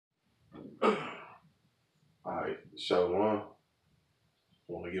Shalom. I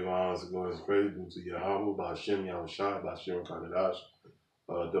want to give honors and glory and praise due to Yahweh, by Hashem, Yahushua, by Hashem, Kanadash,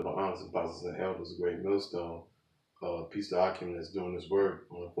 double honors and apostles and elders, a great millstone. Peace to Akim that's doing this work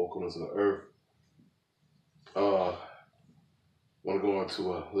on the four corners of the earth. Want to go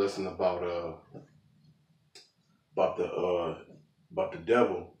into a lesson about the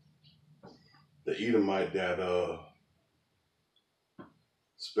devil, the Edomite that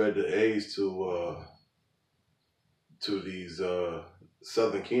spread the AIDS to these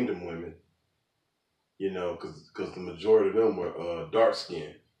Southern Kingdom women. You know, because the majority of them were dark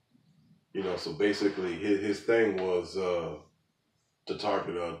skinned. You know, so basically his thing was to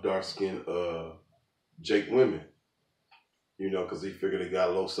target dark skinned Jake women. You know, because he figured they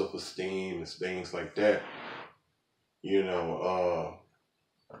got low self esteem and things like that. You know,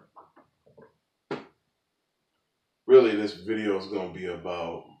 really this video is gonna be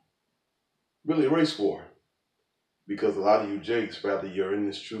about really race war. Because a lot of you Jakes, whether you're in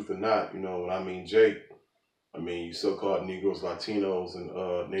this truth or not, you know, when I mean Jake, I mean you so-called Negroes, Latinos, and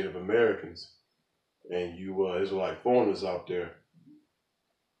Native Americans, and you Israelite foreigners out there,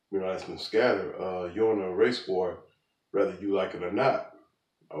 you know, that's been scattered. You're in a race war, whether you like it or not,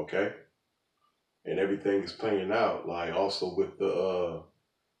 okay? And everything is playing out, like also with the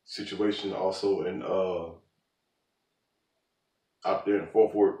situation also in out there in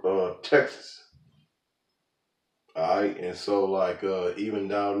Fort Worth, Texas. All right, and so like even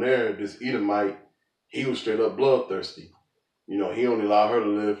down there, this Edomite, he was straight up bloodthirsty. You know, he only allowed her to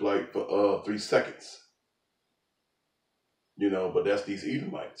live like for 3 seconds. You know, but that's these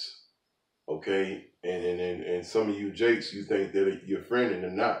Edomites, okay? And some of you Jakes, you think they're your friend and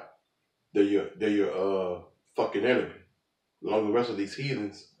they're not. They're your fucking enemy. Along the rest of these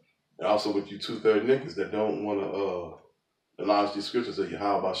heathens, and also with you 2/3 niggas that don't want to acknowledge these scriptures of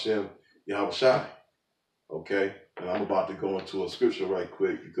Yahweh Hashem, Yahweh Shai. Okay, and I'm about to go into a scripture right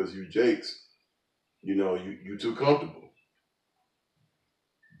quick because you Jakes, you know, you too comfortable.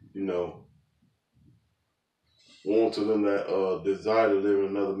 You know, want to them that desire to live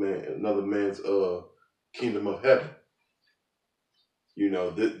in another man's kingdom of heaven. You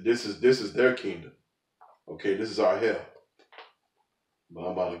know, this is their kingdom. Okay, this is our hell. But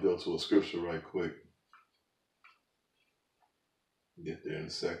I'm about to go to a scripture right quick. Get there in a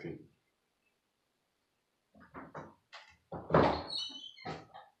second.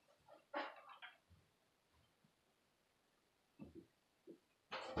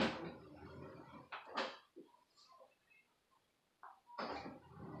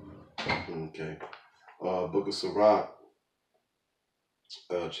 Okay. Book of Sirach,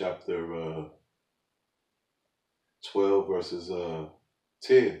 chapter 12, verses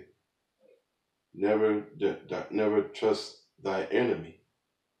 10. Never trust thy enemy.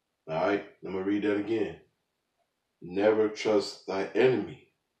 All right, let me read that again. Never trust thy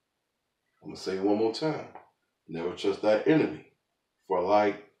enemy. I'm going to say it one more time. Never trust thy enemy. For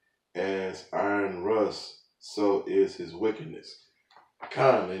like as iron rust, so is his wickedness.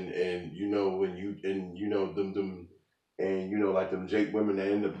 And you know, when you, and you know, them, and you know, like them Jake women that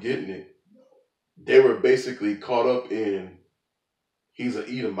end up getting it, they were basically caught up in, he's an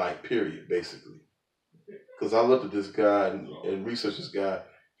Edomite, period, basically. Because I looked at this guy and researched this guy.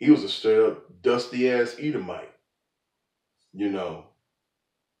 He was a straight up dusty ass Edomite. You know,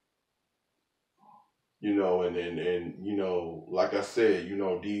 and you know, like I said,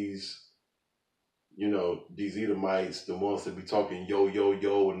 these Edomites, the ones that be talking yo yo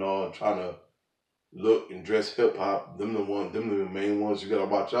yo and all, trying to look and dress hip hop, them the main ones you gotta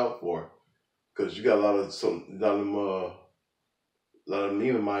watch out for, because you got a lot of them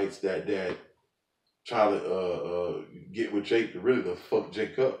Edomites that try to get with Jake to really to fuck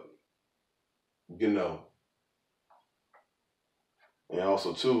Jake up, you know. And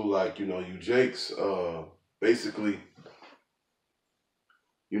also too, like, you Jakes, basically,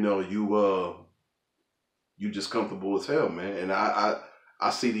 you just comfortable as hell, man. And I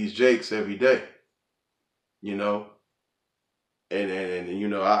see these Jakes every day, you know. And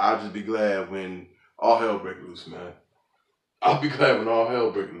I just be glad when all hell break loose, man. I'll be glad when all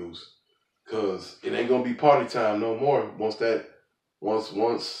hell break loose. Cause it ain't gonna be party time no more once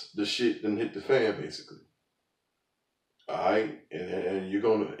the shit done hit the fan, basically. Alright? And you're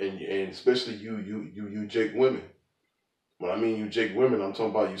gonna and especially you Jake women. When I mean you Jake women, I'm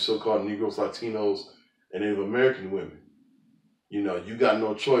talking about you so-called Negroes, Latinos, and Native American women. You know, you got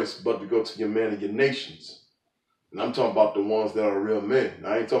no choice but to go to your man of your nations. And I'm talking about the ones that are real men.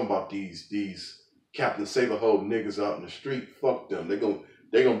 I ain't talking about these Captain Saberhold niggas out in the street. Fuck them. They're gonna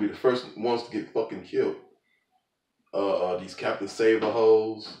be the first ones to get fucking killed. These Captain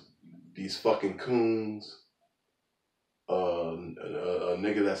Saberholes, these fucking coons, a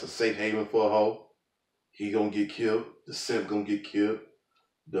nigga that's a safe haven for a hoe, he gonna get killed. The simp gonna get killed.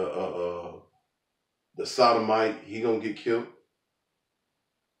 The sodomite, he gonna get killed.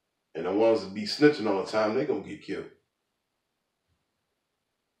 And the ones that be snitching all the time, they gonna get killed.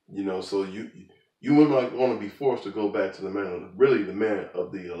 You know, so you women like want to be forced to go back to the man, really the man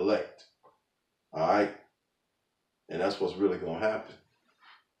of the elect. All right, and that's what's really gonna happen.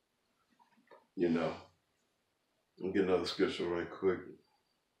 You know, let me get another scripture right quick.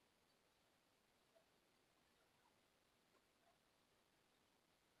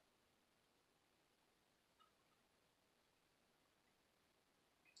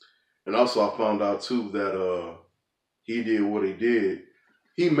 And also, I found out too that he did what he did.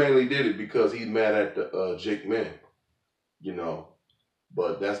 He mainly did it because he's mad at the Jake Man. You know,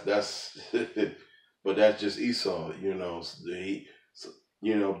 but that's but that's just Esau. You know,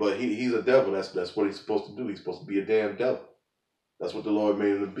 but he's a devil. That's what he's supposed to do. He's supposed to be a damn devil. That's what the Lord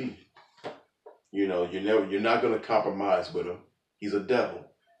made him to be. You know, you're not gonna compromise with him. He's a devil.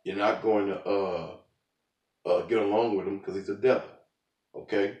 You're not going to get along with him because he's a devil.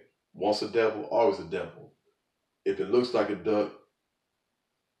 Okay? Once a devil, always a devil. If it looks like a duck,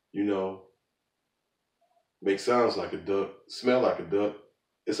 you know, makes sounds like a duck, smell like a duck,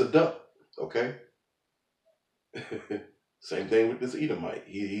 it's a duck. Okay? Same thing with this Edomite.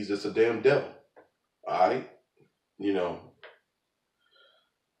 He's just a damn devil. Alright? You know.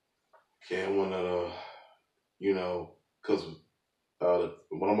 Okay, I wanna because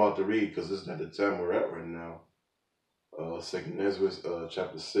what I'm about to read, because this is not the time we're at right now. Second Ezra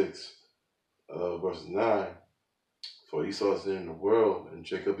chapter 6, verse 9. For Esau is in the world, and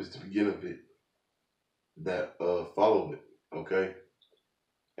Jacob is the beginning of it that follow it. Okay?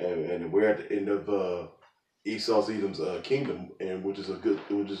 And we're at the end of Esau's Edom's kingdom, and which is a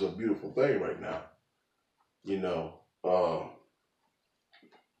beautiful thing right now. You know,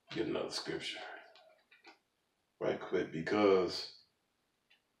 get another scripture right quick, because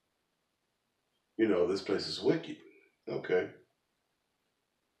you know this place is wicked. Okay.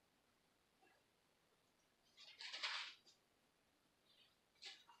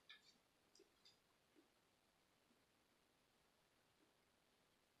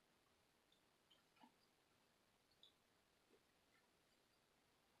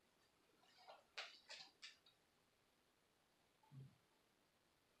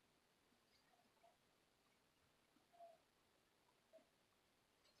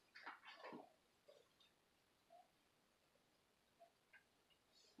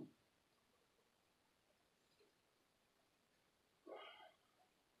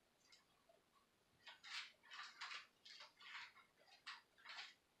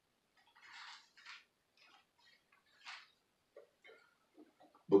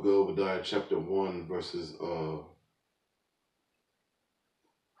 Book of Obadiah chapter 1 verses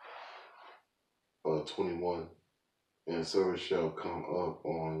 21. And so it shall come up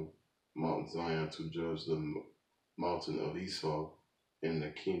on Mount Zion to judge the mountain of Esau, and the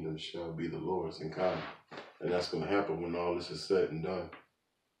kingdom shall be the Lord's and kind. And that's going to happen when all this is said and done.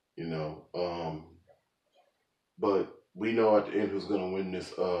 You know, but we know at the end who's going to win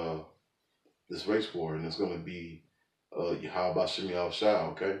this race war, and it's going to be Yahweh Shem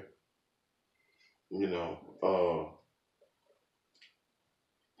Yahushua, okay? You know,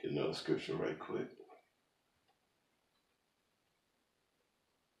 get another scripture right quick.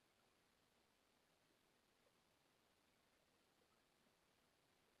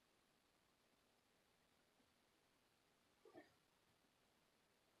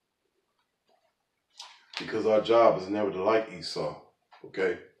 Because our job is never to like Esau,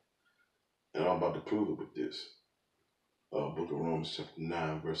 okay? And I'm about to prove it with this. Book of Romans chapter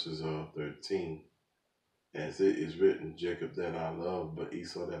 9 verses 13. As it is written, Jacob that I love, but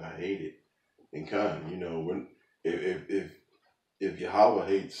Esau that I hated. And kind, you know, when if Yahweh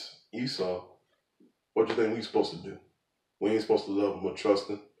hates Esau, what do you think we supposed to do? We ain't supposed to love him or trust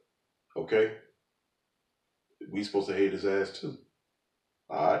him, okay? We supposed to hate his ass too,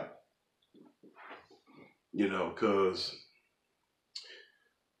 all right? You know, because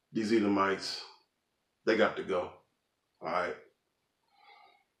these Edomites, they got to go, all right?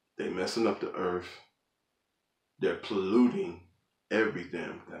 They messing up the earth. They're polluting every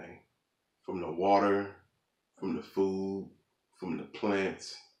damn thing, from the water, from the food, from the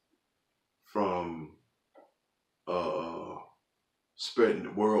plants, from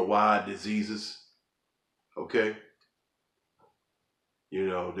spreading worldwide diseases. Okay, you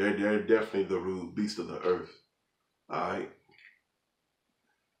know they're definitely the rude beast of the earth. All right.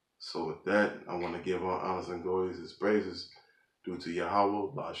 So with that, I want to give all honors and glories and praises due to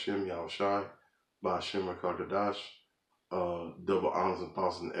Yahweh, Ba'ashem Yahushai, Ba'ashem Rakadash, Double honors and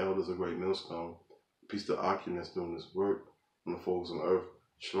apostles and elders, a great millstone. Peace to Akim that's doing this work, and the folks on earth.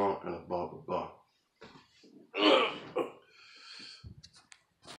 Shalom and above above.